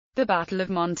The Battle of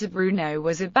Montebruno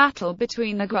was a battle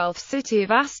between the Guelph city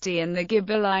of Asti and the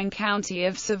Ghibelline county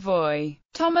of Savoy.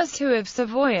 Thomas II of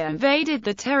Savoy invaded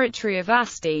the territory of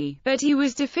Asti, but he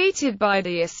was defeated by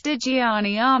the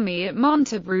Astigiani army at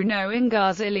Montebruno in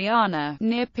Garziliana,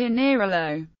 near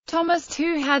Pinerolo. Thomas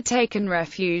II had taken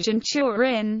refuge in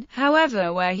Turin,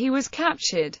 however, where he was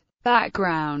captured.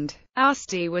 Background: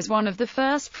 Asti was one of the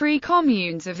first free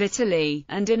communes of Italy,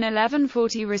 and in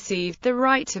 1140 received the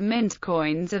right to mint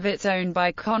coins of its own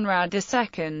by Conrad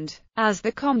II. As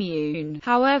the commune,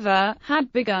 however,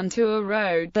 had begun to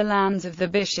erode the lands of the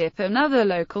bishop and other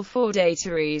local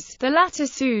feudatories, the latter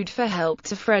sued for help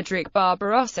to Frederick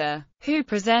Barbarossa, who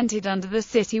presented under the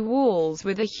city walls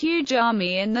with a huge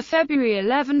army in the February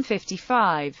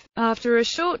 1155. After a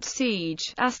short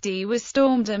siege, Asti was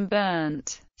stormed and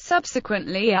burnt.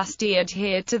 Subsequently, Asti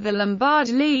adhered to the Lombard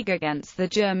League against the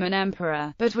German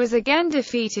emperor, but was again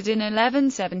defeated in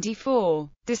 1174.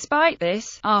 Despite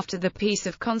this, after the Peace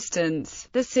of Constance,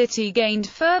 the city gained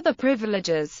further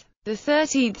privileges. The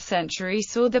 13th century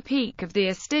saw the peak of the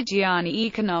Astigiani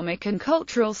economic and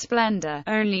cultural splendor,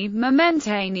 only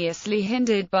momentaneously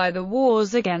hindered by the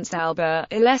wars against Alba,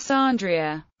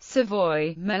 Alessandria,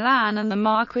 Savoy, Milan and the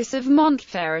Marquis of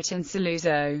Montferrat and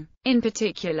Saluzzo. In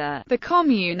particular, the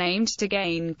commune aimed to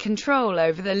gain control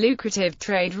over the lucrative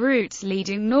trade routes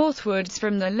leading northwards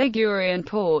from the Ligurian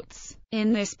ports.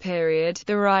 In this period,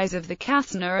 the rise of the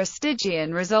Cascina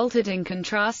Astigian resulted in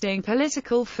contrasting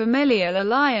political familial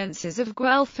alliances of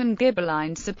Guelph and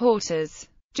Ghibelline supporters.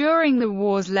 During the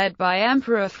wars led by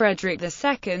Emperor Frederick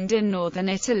II in northern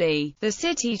Italy, the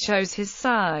city chose his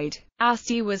side.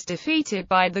 Asti was defeated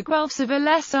by the Guelphs of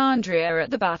Alessandria at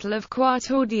the Battle of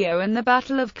Quartordio and the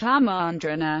Battle of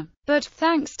Clamandrina, but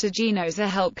thanks to Geno's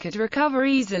help could recover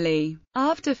easily.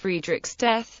 After Friedrich's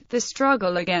death, the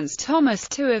struggle against Thomas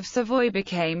II of Savoy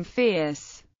became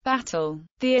fierce. Battle: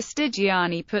 the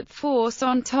Astigiani put force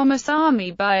on Thomas' army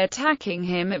by attacking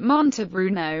him at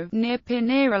Montebruno, near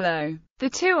Pinerolo. The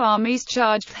two armies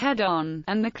charged head-on,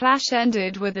 and the clash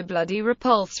ended with a bloody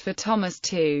repulse for Thomas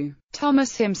II.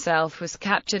 Thomas himself was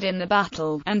captured in the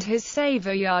battle, and his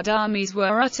Savoyard armies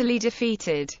were utterly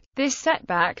defeated. This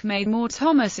setback made more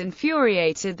Thomas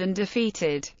infuriated than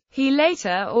defeated. He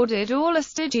later ordered all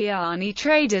Astigiani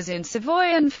traders in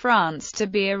Savoy and France to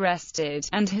be arrested,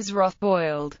 and his wrath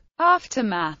boiled.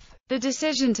 Aftermath: the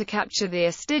decision to capture the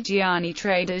Astigiani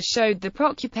traders showed the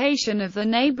preoccupation of the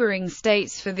neighboring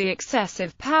states for the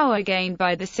excessive power gained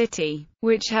by the city,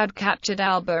 which had captured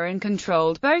Alba and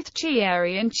controlled both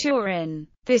Chieri and Turin.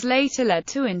 This later led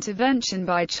to intervention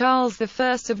by Charles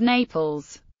I of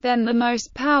Naples, then the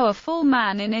most powerful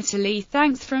man in Italy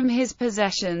thanks from his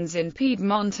possessions in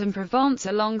Piedmont and Provence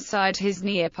alongside his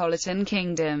Neapolitan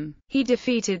kingdom. He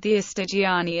defeated the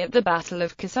Astigiani at the Battle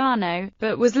of Cassano,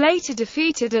 but was later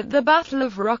defeated at the Battle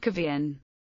of Rocavian.